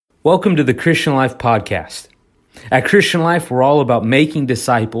Welcome to the Christian Life Podcast. At Christian Life, we're all about making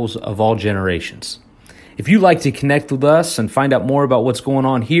disciples of all generations. If you'd like to connect with us and find out more about what's going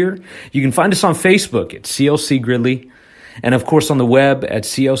on here, you can find us on Facebook at CLC Gridley, and of course on the web at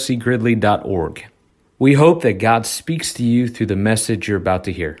clcgridley.org. We hope that God speaks to you through the message you're about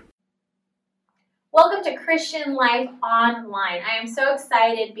to hear. Welcome to Christian Life Online. I am so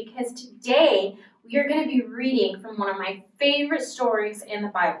excited because today we are going to be reading from one of my favorite stories in the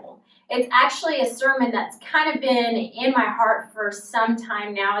Bible. It's actually a sermon that's kind of been in my heart for some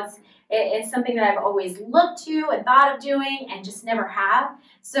time now. It's something that I've always looked to and thought of doing and just never have.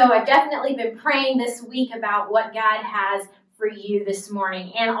 So I've definitely been praying this week about what God has for you this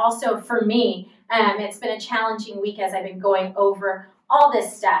morning and also for me. It's been a challenging week as I've been going over all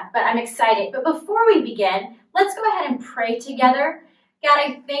this stuff, but I'm excited. But before we begin, let's go ahead and pray together. God,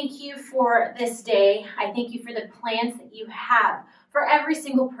 I thank you for this day. I thank you for the plans that you have for every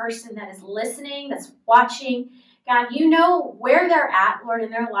single person that is listening, that's watching. God, you know where they're at, Lord,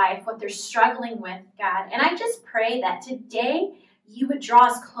 in their life, what they're struggling with, God. And I just pray that today you would draw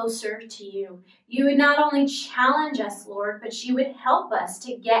us closer to you. You would not only challenge us, Lord, but you would help us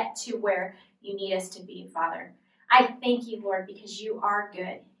to get to where you need us to be, Father. I thank you, Lord, because you are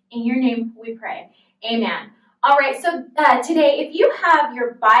good. In your name we pray. Amen. All right, so today, if you have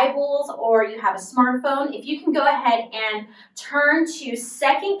your Bibles or you have a smartphone, if you can go ahead and turn to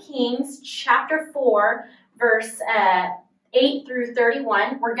 2 Kings chapter 4, verse 8 through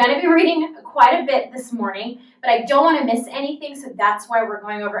 31. We're going to be reading quite a bit this morning, but I don't want to miss anything, so that's why we're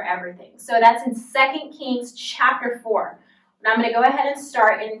going over everything. So that's in 2 Kings chapter 4. And I'm going to go ahead and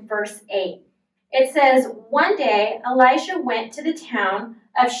start in verse 8. It says, "One day Elisha went to the town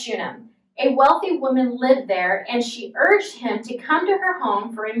of Shunem. A wealthy woman lived there, and she urged him to come to her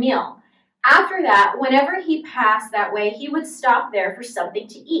home for a meal. After that, whenever he passed that way, he would stop there for something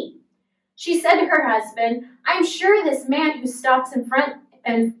to eat. She said to her husband, 'I'm sure this man who stops in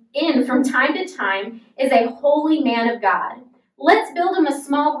from time to time is a holy man of God. Let's build him a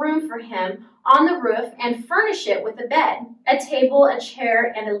small room for him on the roof and furnish it with a bed, a table, a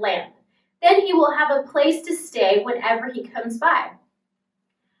chair, and a lamp. Then he will have a place to stay whenever he comes by.'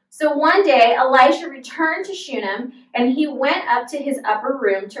 So one day Elisha returned to Shunem, and he went up to his upper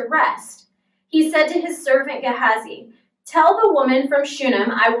room to rest. He said to his servant Gehazi, 'Tell the woman from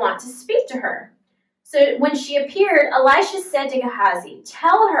Shunem I want to speak to her.' So when she appeared, Elisha said to Gehazi,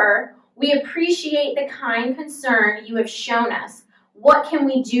 'Tell her we appreciate the kind concern you have shown us. What can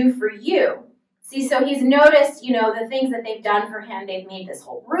we do for you?'" See, so he's noticed, the things that they've done for him. They've made this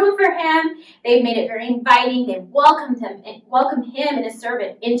whole room for him. They've made it very inviting. They've welcomed him and his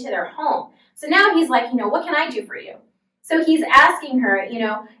servant into their home. So now he's like, what can I do for you? So he's asking her,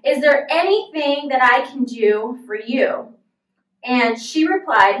 is there anything that I can do for you? And she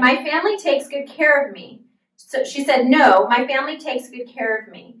replied, "My family takes good care of me." So she said, "No, my family takes good care of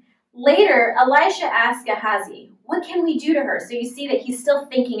me." Later, Elisha asked Gehazi, "What can we do to her?" So you see that he's still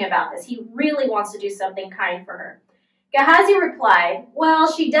thinking about this. He really wants to do something kind for her. Gehazi replied, "Well,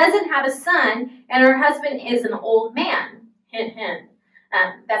 she doesn't have a son, and her husband is an old man." Hint, hint.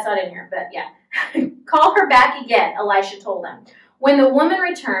 That's not in here, but yeah. "Call her back again," Elisha told him. When the woman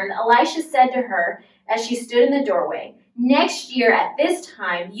returned, Elisha said to her as she stood in the doorway, "Next year at this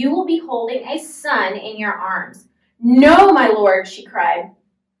time, you will be holding a son in your arms." "No, my lord," she cried.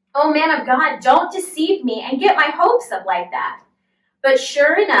 "Oh, man of God, don't deceive me and get my hopes up like that." But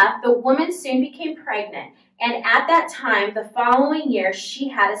sure enough, the woman soon became pregnant, and at that time, the following year, she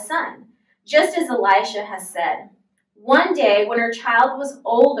had a son, just as Elisha has said. One day, when her child was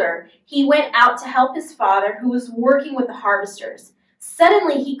older, he went out to help his father, who was working with the harvesters.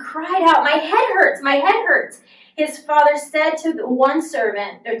 Suddenly, he cried out, "My head hurts, my head hurts." His father said to one of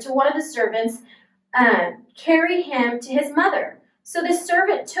the servants, "Carry him to his mother." So the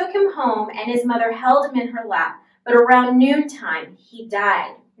servant took him home, and his mother held him in her lap. But around noontime, he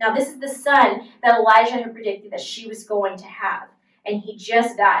died. Now this is the son that Elijah had predicted that she was going to have, and he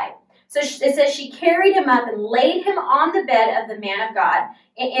just died. So it says she carried him up and laid him on the bed of the man of God.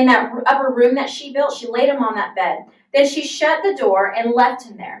 In that upper room that she built, she laid him on that bed. Then she shut the door and left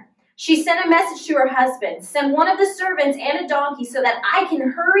him there. She sent a message to her husband, "Send one of the servants and a donkey so that I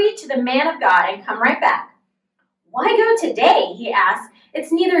can hurry to the man of God and come right back." "Why go today?" he asked.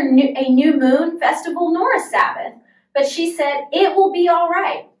 "It's neither a new moon festival nor a Sabbath." But she said, "It will be all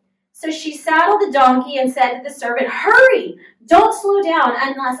right." So she saddled the donkey and said to the servant, "Hurry! Don't slow down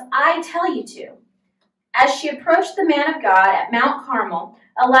unless I tell you to." As she approached the man of God at Mount Carmel,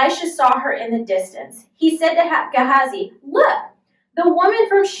 Elisha saw her in the distance. He said to Gehazi, "Look, the woman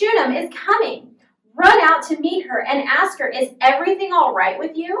from Shunem is coming. Run out to meet her and ask her, is everything all right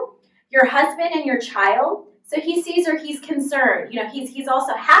with you? Your husband and your child? So he sees her, he's concerned. He's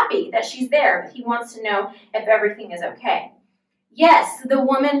also happy that she's there, but he wants to know if everything is okay. Yes, the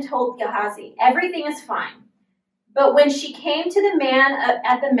woman told Gehazi, everything is fine. But when she came to the man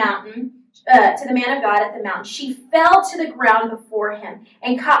at the mountain, to the man of God at the mountain, she fell to the ground before him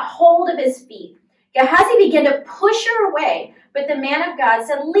and caught hold of his feet. Gehazi began to push her away, but the man of God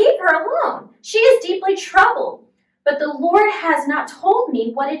said, leave her alone. She is deeply troubled, but the Lord has not told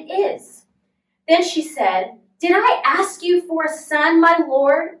me what it is. Then she said, did I ask you for a son, my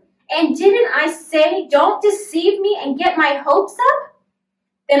Lord? And didn't I say, don't deceive me and get my hopes up?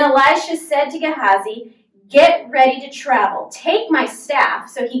 Then Elisha said to Gehazi, get ready to travel. Take my staff.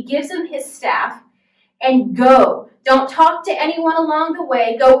 So he gives him his staff and go. Don't talk to anyone along the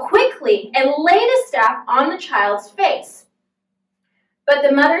way. Go quickly and lay the staff on the child's face. But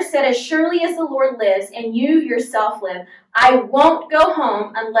the mother said, as surely as the Lord lives and you yourself live, I won't go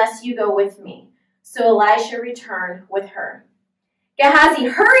home unless you go with me. So Elisha returned with her. Gehazi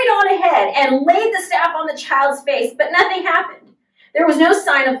hurried on ahead and laid the staff on the child's face, but nothing happened. There was no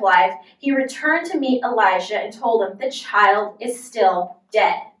sign of life. He returned to meet Elijah and told him, the child is still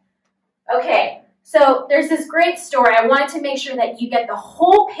dead. Okay, so there's this great story. I wanted to make sure that you get the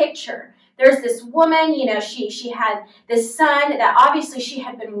whole picture. There's this woman, she had this son that obviously she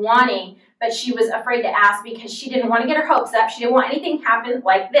had been wanting, but she was afraid to ask because she didn't want to get her hopes up. She didn't want anything to happen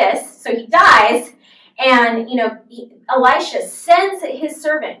like this. So he dies. And, Elisha sends his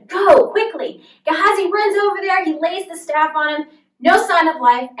servant, go quickly. Gehazi runs over there. He lays the staff on him. No sign of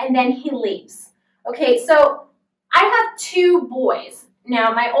life. And then he leaves. Okay, so I have two boys.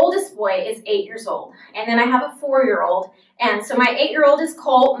 Now, my oldest boy is 8 years old. And then I have a 4-year-old. And so my 8-year-old is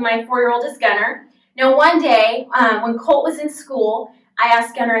Colt. And my 4-year-old is Gunnar. Now, one day when Colt was in school, I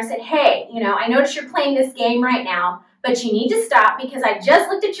asked Gunnar, I said, hey, I noticed you're playing this game right now, but you need to stop because I just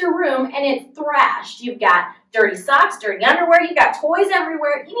looked at your room and it's thrashed. You've got dirty socks, dirty underwear, you've got toys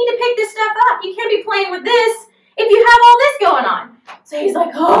everywhere. You need to pick this stuff up. You can't be playing with this if you have all this going on. So he's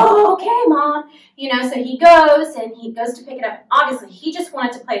like, oh, okay, Mom. So he goes to pick it up. Obviously, he just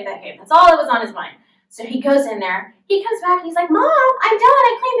wanted to play that game. That's all that was on his mind. So he goes in there. He comes back and he's like, Mom, I'm done.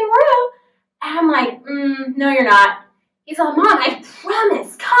 I cleaned the room. And I'm like, no, you're not. He's like, Mom, I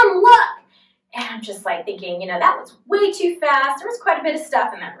promise. Come look. And I'm just like thinking, that was way too fast. There was quite a bit of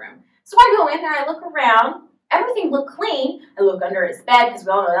stuff in that room. So I go in there, I look around. Everything looked clean. I look under his bed because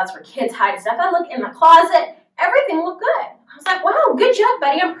we all know that's where kids hide stuff. I look in the closet. Everything looked good. I was like, wow, good job,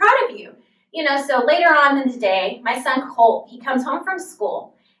 buddy. I'm proud of you. So later on in the day, my son Colt, he comes home from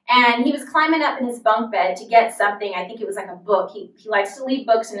school. And he was climbing up in his bunk bed to get something. I think it was like a book. He likes to leave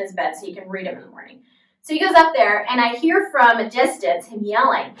books in his bed so he can read them in the morning. So he goes up there, and I hear from a distance him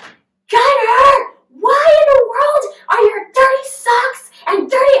yelling, Gunnar, why in the world are your dirty socks and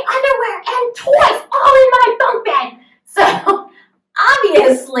dirty underwear and toys all in my bunk bed? So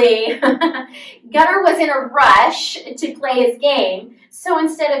obviously, Gunnar was in a rush to play his game. So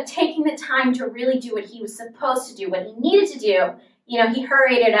instead of taking the time to really do what he was supposed to do, what he needed to do, he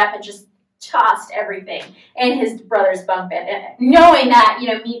hurried it up and just tossed everything in his brother's bunk bed, knowing that,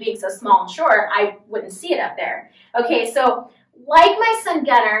 me being so small and short, I wouldn't see it up there. Okay, so like my son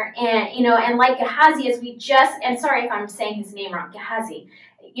Gunnar and like Gehazi, and sorry if I'm saying his name wrong, Gehazi,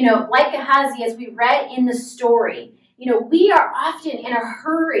 like Gehazi, as we read in the story, we are often in a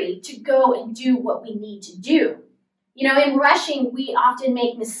hurry to go and do what we need to do. In rushing, we often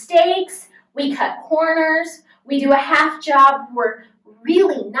make mistakes, we cut corners, we do a half job, we're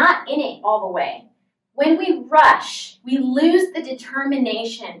really not in it all the way. When we rush, we lose the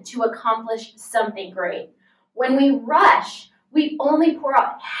determination to accomplish something great. When we rush, we only pour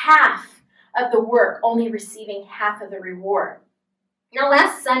out half of the work, only receiving half of the reward. Now,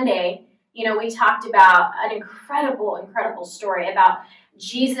 last Sunday, we talked about an incredible story about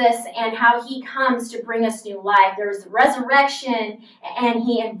Jesus and how he comes to bring us new life. There's resurrection, and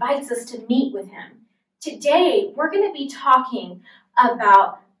he invites us to meet with him. Today, we're going to be talking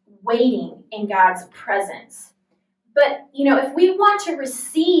about waiting in God's presence. But, if we want to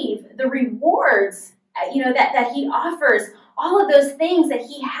receive the rewards, that he offers, all of those things that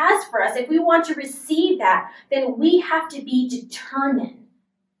he has for us, if we want to receive that, then we have to be determined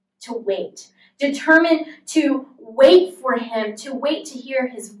to wait. Determined to wait for him, to wait to hear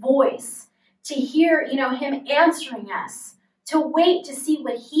his voice, to hear, him answering us, to wait to see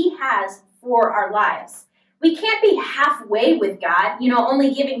what he has for our lives. We can't be halfway with God,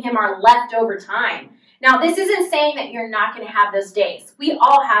 only giving him our leftover time. Now, this isn't saying that you're not going to have those days. We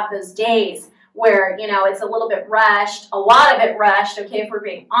all have those days where, it's a little bit rushed, a lot of it rushed, okay, if we're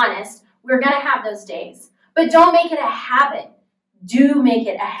being honest. We're going to have those days. But don't make it a habit. Do make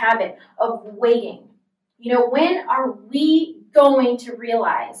it a habit of waiting. When are we going to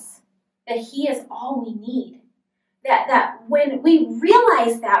realize that he is all we need? That when we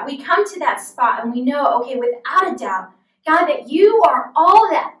realize that, we come to that spot and we know, okay, without a doubt, God, that you are all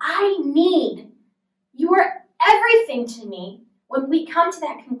that I need. You are everything to me. When we come to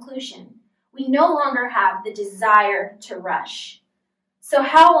that conclusion, we no longer have the desire to rush. So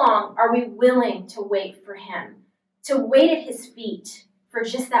how long are we willing to wait for him? To wait at his feet for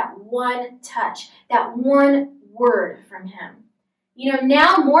just that one touch, that one word from him?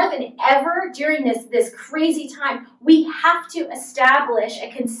 Now more than ever during this crazy time, we have to establish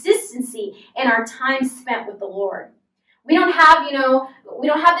a consistency in our time spent with the Lord. We don't have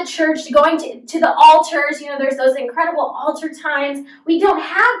the church going to the altars. There's those incredible altar times. We don't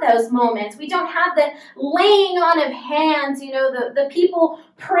have those moments. We don't have the laying on of hands, the people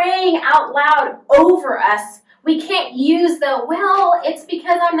praying out loud over us. We can't use it's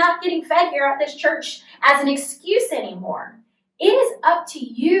because I'm not getting fed here at this church as an excuse anymore. It is up to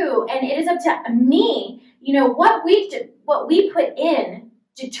you and it is up to me. What we put in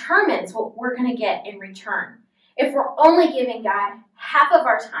determines what we're going to get in return. If we're only giving God half of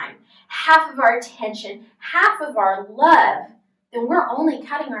our time, half of our attention, half of our love, then we're only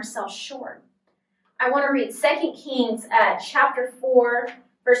cutting ourselves short. I want to read 2 Kings chapter 4,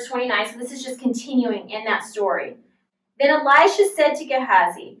 verse 29. So this is just continuing in that story. Then Elisha said to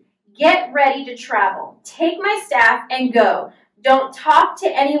Gehazi, "Get ready to travel. Take my staff and go. Don't talk to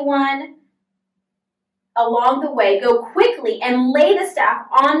anyone along the way. Go quickly and lay the staff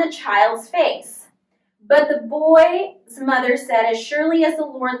on the child's face." But the boy's mother said, "As surely as the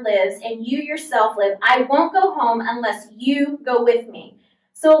Lord lives and you yourself live, I won't go home unless you go with me."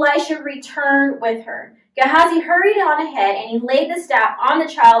 So Elisha returned with her. Gehazi hurried on ahead and he laid the staff on the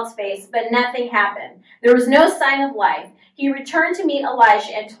child's face, but nothing happened. There was no sign of life. He returned to meet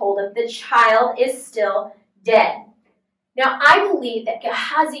Elisha and told him, "The child is still dead." Now, I believe that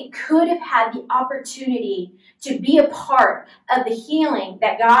Gehazi could have had the opportunity to be a part of the healing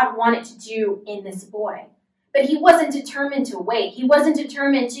that God wanted to do in this boy. But he wasn't determined to wait. He wasn't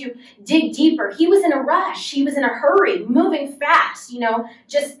determined to dig deeper. He was in a rush. He was in a hurry, moving fast. He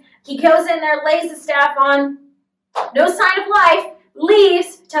goes in there, lays the staff on, no sign of life,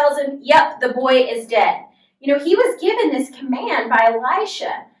 leaves, tells him, "Yep, the boy is dead." He was given this command by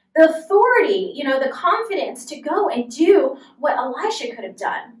Elisha. The authority, the confidence to go and do what Elisha could have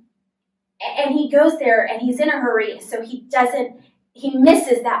done. And he goes there and he's in a hurry, so he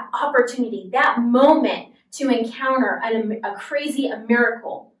misses that opportunity, that moment to encounter a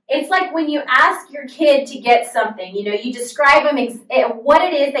miracle. It's like when you ask your kid to get something, you describe them what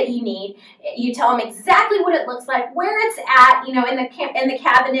it is that you need. You tell them exactly what it looks like, where it's at, in the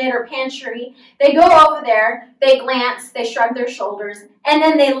cabinet or pantry. They go over there, they glance, they shrug their shoulders, and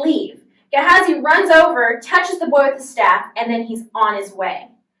then they leave. Gehazi runs over, touches the boy with the staff, and then he's on his way.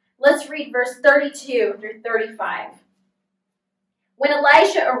 Let's read verse 32 through 35. When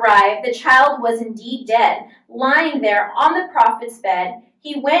Elisha arrived, the child was indeed dead, lying there on the prophet's bed.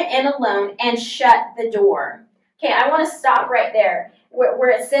 He went in alone and shut the door. Okay, I want to stop right there where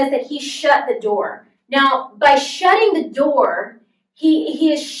it says that he shut the door. Now, by shutting the door,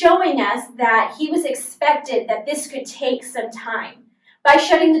 he is showing us that he was expected that this could take some time. By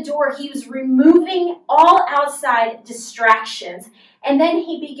shutting the door, he was removing all outside distractions, and then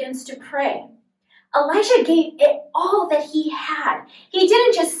he begins to pray. Elisha gave it all that he had. He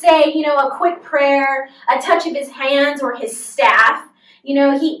didn't just say, a quick prayer, a touch of his hands or his staff.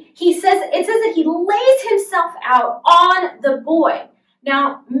 It says that he lays himself out on the boy.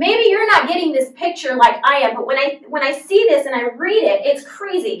 Now, maybe you're not getting this picture like I am, but when I see this and I read it, it's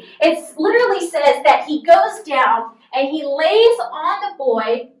crazy. It literally says that he goes down and he lays on the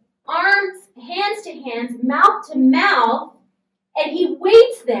boy, arms, hands to hands, mouth to mouth, and he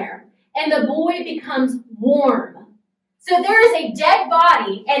waits there, and the boy becomes warm. So there is a dead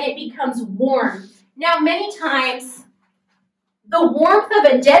body, and it becomes warm. Now, many times, the warmth of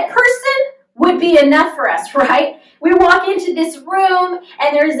a dead person would be enough for us, right? We walk into this room,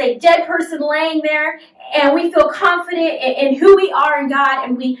 and there's a dead person laying there, and we feel confident in who we are in God,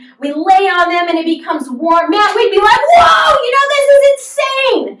 and we lay on them, and it becomes warm. Man, we'd be like, whoa, this is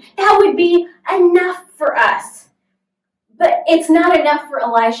insane. That would be enough for us. But it's not enough for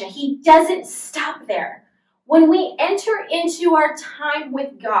Elisha. He doesn't stop there. When we enter into our time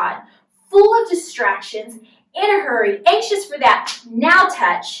with God, full of distractions, in a hurry, anxious for that now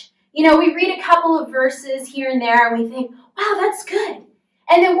touch, we read a couple of verses here and there, and we think, wow, that's good.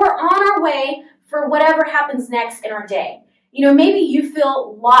 And then we're on our way for whatever happens next in our day. Maybe you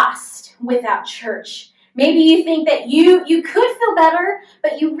feel lost without church. Maybe you think that you could feel better,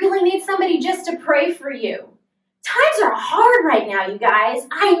 but you really need somebody just to pray for you. Times are hard right now, you guys.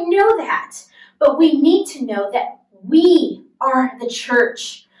 I know that. But we need to know that we are the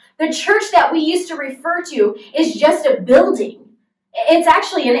church. The church that we used to refer to is just a building. It's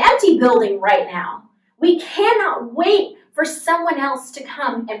actually an empty building right now. We cannot wait for someone else to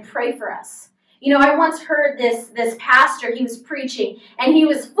come and pray for us. I once heard this pastor, he was preaching, and he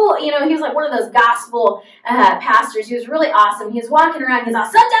was full, he was like one of those gospel pastors. He was really awesome. He was walking around, he's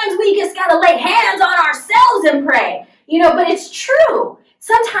like, sometimes we just got to lay hands on ourselves and pray. But it's true.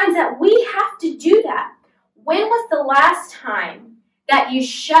 Sometimes that we have to do that. When was the last time that you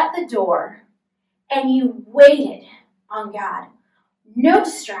shut the door and you waited on God? No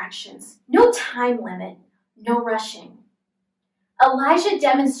distractions, no time limit, no rushing. Elijah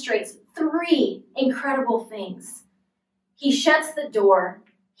demonstrates 3 incredible things. He shuts the door,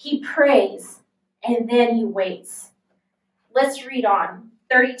 he prays, and then he waits. Let's read on,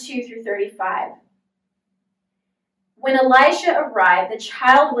 32 through 35. When Elisha arrived, the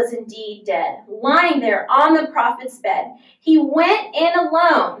child was indeed dead, lying there on the prophet's bed. He went in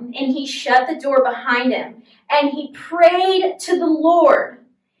alone, and he shut the door behind him, and he prayed to the Lord.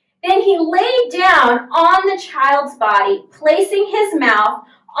 Then he lay down on the child's body, placing his mouth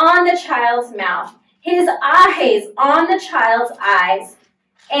on the child's mouth, his eyes on the child's eyes,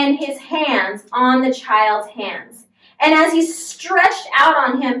 and his hands on the child's hands. And as he stretched out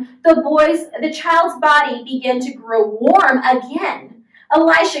on him, the child's body began to grow warm again.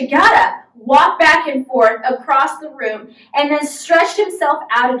 Elisha got up, walked back and forth across the room, and then stretched himself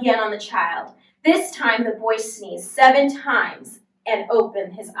out again on the child. This time the boy sneezed 7 times and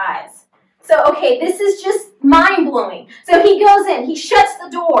opened his eyes. So, this is just mind-blowing. So he goes in, he shuts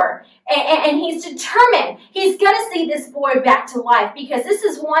the door, and he's determined he's going to see this boy back to life, because this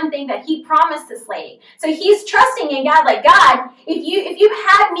is one thing that he promised this lady. So he's trusting in God, like, God, if you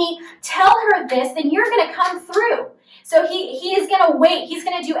had me tell her this, then you're going to come through. So he is going to wait. He's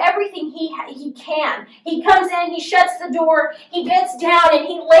going to do everything he can. He comes in, he shuts the door, he gets down, and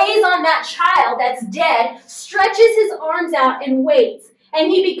he lays on that child that's dead, stretches his arms out and waits. And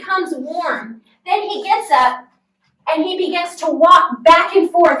he becomes warm. Then he gets up and he begins to walk back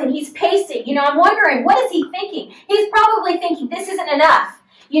and forth, and he's pacing. I'm wondering, what is he thinking? He's probably thinking, this isn't enough.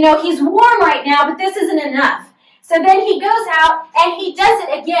 He's warm right now, but this isn't enough. So then he goes out and he does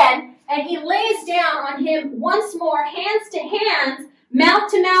it again, and he lays down on him once more, hands to hands, mouth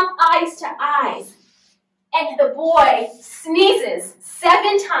to mouth, eyes to eyes. And the boy sneezes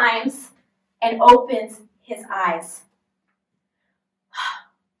 7 times and opens his eyes.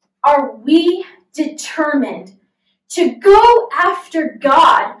 Are we determined to go after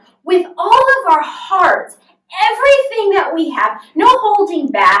God with all of our hearts, everything that we have, no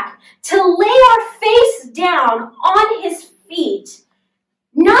holding back, to lay our face down on his feet,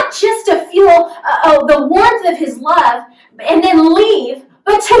 not just to feel the warmth of his love and then leave,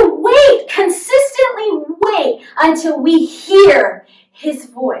 but to wait, consistently wait until we hear his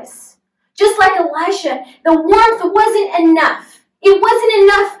voice. Just like Elisha, the warmth wasn't enough. It wasn't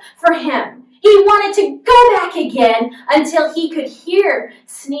enough for him. He wanted to go back again until he could hear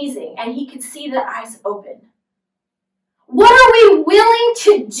sneezing and he could see the eyes open. What are we willing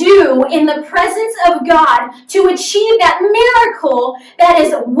to do in the presence of God to achieve that miracle that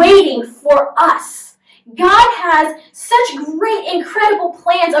is waiting for us? God has such great, incredible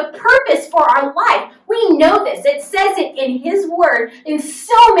plans, a purpose for our life. We know this. It says it in his word in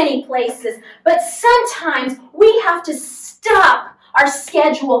so many places. But sometimes we have to stop our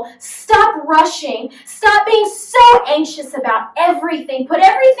schedule, stop rushing, stop being so anxious about everything, put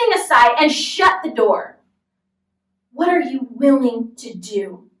everything aside and shut the door. What are you willing to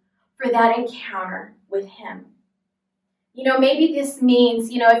do for that encounter with him? Maybe this means,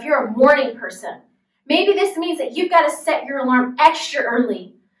 if you're a morning person, maybe this means that you've got to set your alarm extra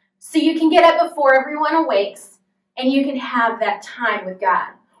early so you can get up before everyone awakes and you can have that time with God.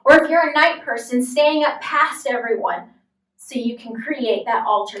 Or if you're a night person, staying up past everyone so you can create that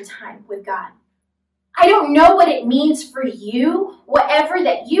altar time with God. I don't know what it means for you, whatever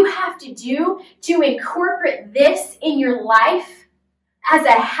that you have to do to incorporate this in your life as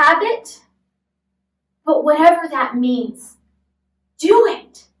a habit, but whatever that means, do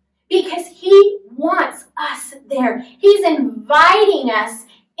it, because he wants us there. He's inviting us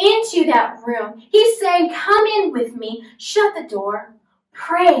into that room. He's saying, come in with me, shut the door,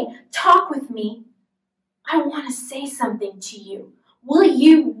 pray, talk with me. I want to say something to you. Will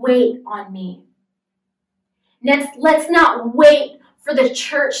you wait on me? Let's not wait for the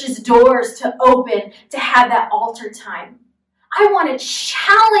church's doors to open to have that altar time. I want to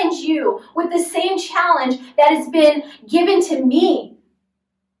challenge you with the same challenge that has been given to me.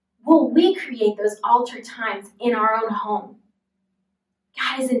 Will we create those altar times in our own home?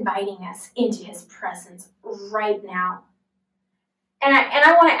 God is inviting us into his presence right now. And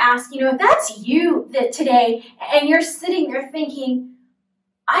I want to ask, if that's you that today, and you're sitting there thinking,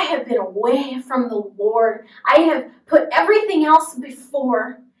 I have been away from the Lord. I have put everything else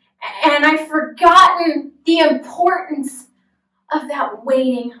before, and I've forgotten the importance of that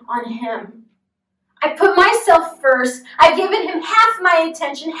waiting on him. I put myself first. I've given him half my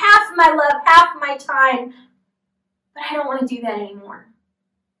attention, half my love, half my time. But I don't want to do that anymore.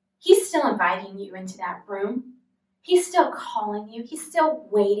 He's still inviting you into that room. He's still calling you. He's still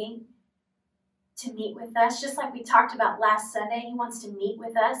waiting to meet with us. Just like we talked about last Sunday, he wants to meet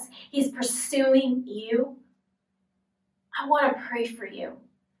with us. He's pursuing you. I want to pray for you.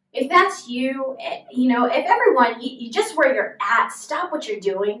 If that's you, if everyone, you just where you're at, stop what you're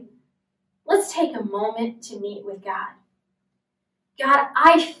doing. Let's take a moment to meet with God. God,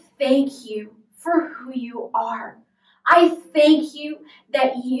 I thank you for who you are. I thank you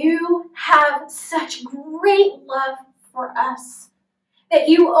that you have such great love for us, that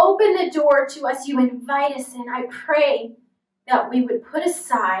you open the door to us, you invite us in. I pray that we would put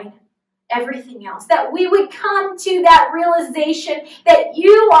aside everything else, that we would come to that realization that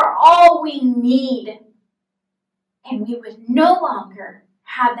you are all we need, and we would no longer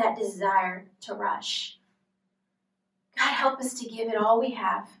have that desire to rush. God, help us to give it all we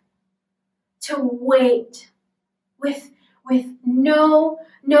have, to wait with no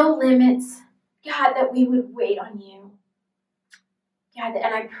limits. God, that we would wait on you. God,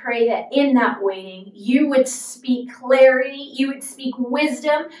 and I pray that in that waiting, you would speak clarity, you would speak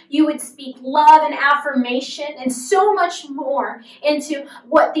wisdom, you would speak love and affirmation, and so much more into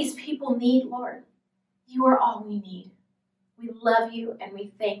what these people need, Lord. You are all we need. We love you and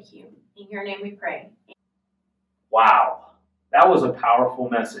we thank you. In your name we pray. Wow, that was a powerful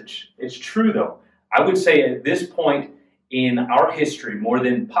message. It's true, though. I would say at this point in our history, more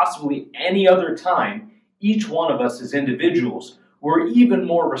than possibly any other time, each one of us as individuals, we're even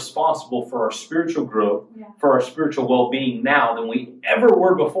more responsible for our spiritual growth, for our spiritual well-being now than we ever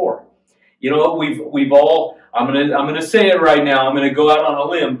were before. We've all, I'm gonna say it right now, I'm gonna go out on a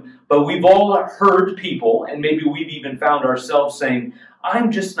limb, but we've all heard people, and maybe we've even found ourselves saying,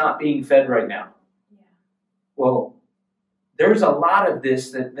 I'm just not being fed right now. Yeah. Well, there's a lot of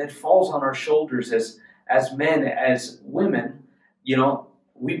this that falls on our shoulders as men, as women.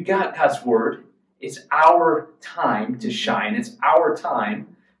 We've got God's word. It's our time to shine. It's our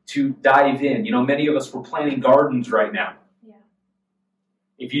time to dive in. Many of us were planting gardens right now. Yeah.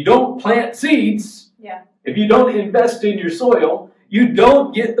 If you don't plant seeds, if you don't invest in your soil, you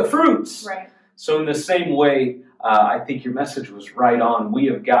don't get the fruits. Right. So in the same way, I think your message was right on. We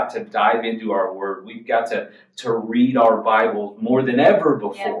have got to dive into our word. We've got to read our Bible more than ever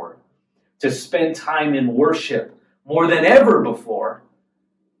before, to spend time in worship more than ever before,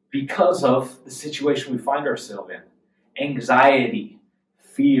 because of the situation we find ourselves in. Anxiety,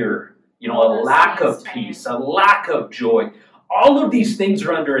 fear, a lack of peace, a lack of joy. All of these things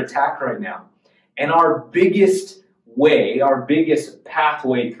are under attack right now. And our biggest way, our biggest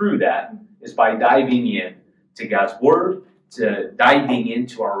pathway through that is by diving in to God's word, to diving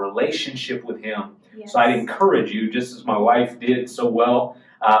into our relationship with him. Yes. So I'd encourage you, just as my wife did so well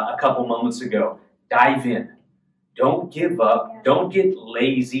a couple moments ago, dive in. Don't give up. Yeah. Don't get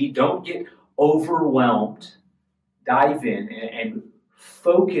lazy. Don't get overwhelmed. Dive in and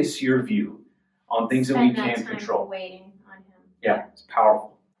focus your view on things that we can control. Waiting on him. Yeah, it's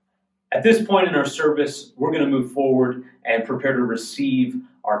powerful. At this point in our service, we're going to move forward and prepare to receive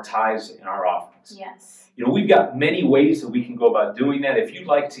our tithes and our offerings. Yes. We've got many ways that we can go about doing that. If you'd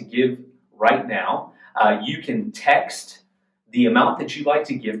like to give right now, you can text the amount that you'd like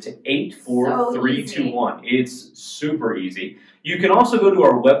to give to 84321. It's super easy. You can also go to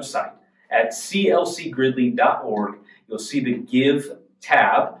our website at clcgridley.org. You'll see the Give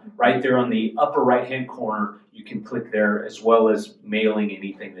tab right there on the upper right-hand corner. You can click there, as well as mailing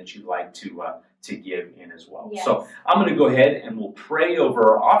anything that you'd like to give in as well. Yes. So I'm going to go ahead and we'll pray over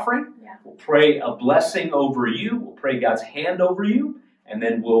our offering. Yeah. We'll pray a blessing over you. We'll pray God's hand over you. And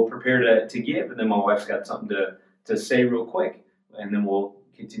then we'll prepare to give. And then my wife's got something to say real quick. And then we'll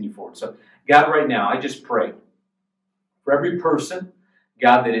continue forward. So God, right now, I just pray for every person,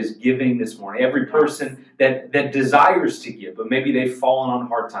 God, that is giving this morning, every person that desires to give, but maybe they've fallen on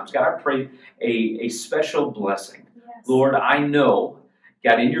hard times. God, I pray a special blessing. Yes. Lord, I know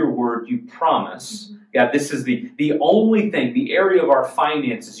God, in your word, you promise, God, this is the only thing, the area of our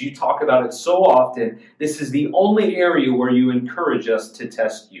finances. You talk about it so often. This is the only area where you encourage us to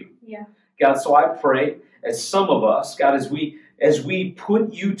test you. Yeah. God, so I pray, as some of us, God, as we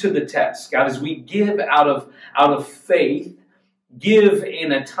put you to the test, God, as we give out of faith, give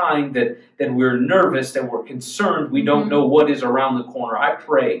in a time that we're nervous, that we're concerned, we don't know what is around the corner. I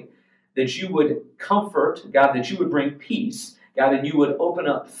pray that you would comfort, God, that you would bring peace, God, and you would open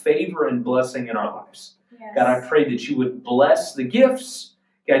up favor and blessing in our lives. Yes. God, I pray that you would bless the gifts.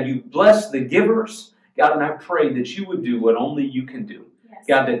 God, you bless the givers. God, and I pray that you would do what only you can do. Yes.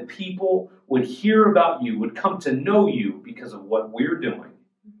 God, that people would hear about you, would come to know you because of what we're doing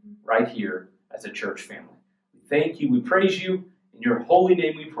right here as a church family. We thank you. We praise you. In your holy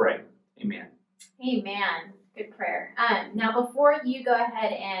name we pray. Amen. Amen. Good prayer. Now, before you go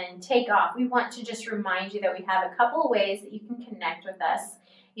ahead and take off, we want to just remind you that we have a couple of ways that you can connect with us.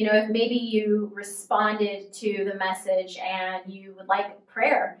 You know, if maybe you responded to the message and you would like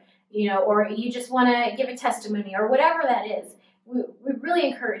prayer, you know, or you just want to give a testimony or whatever that is, we really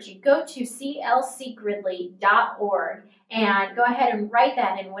encourage you, go to clcgridley.org and go ahead and write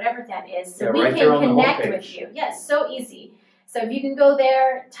that in, whatever that is, so we right there can on the connect homepage. with you. Yes, so easy. So if you can go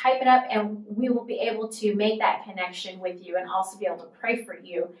there, type it up, and we will be able to make that connection with you and also be able to pray for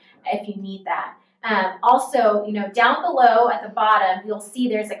you if you need that. Also, you know, down below at the bottom, you'll see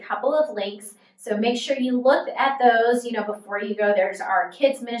there's a couple of links. So make sure you look at those, you know, before you go. There's our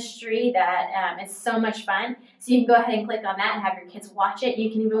kids ministry that is so much fun. So you can go ahead and click on that and have your kids watch it. You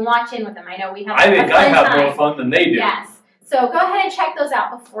can even watch in with them. I know we have I think I have time. more fun than they do. Yes. So go ahead and check those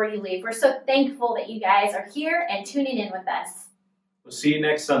out before you leave. We're so thankful that you guys are here and tuning in with us. We'll see you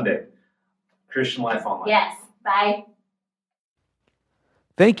next Sunday. Christian Life Online. Yes. Bye.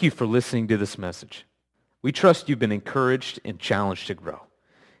 Thank you for listening to this message. We trust you've been encouraged and challenged to grow.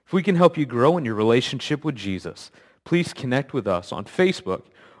 If we can help you grow in your relationship with Jesus, please connect with us on Facebook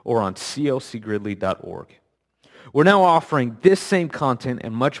or on clcgridley.org. We're now offering this same content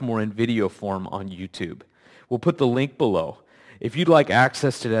and much more in video form on YouTube. We'll put the link below. If you'd like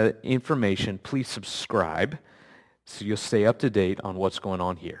access to that information, please subscribe so you'll stay up to date on what's going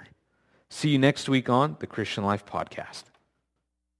on here. See you next week on the Christian Life Podcast.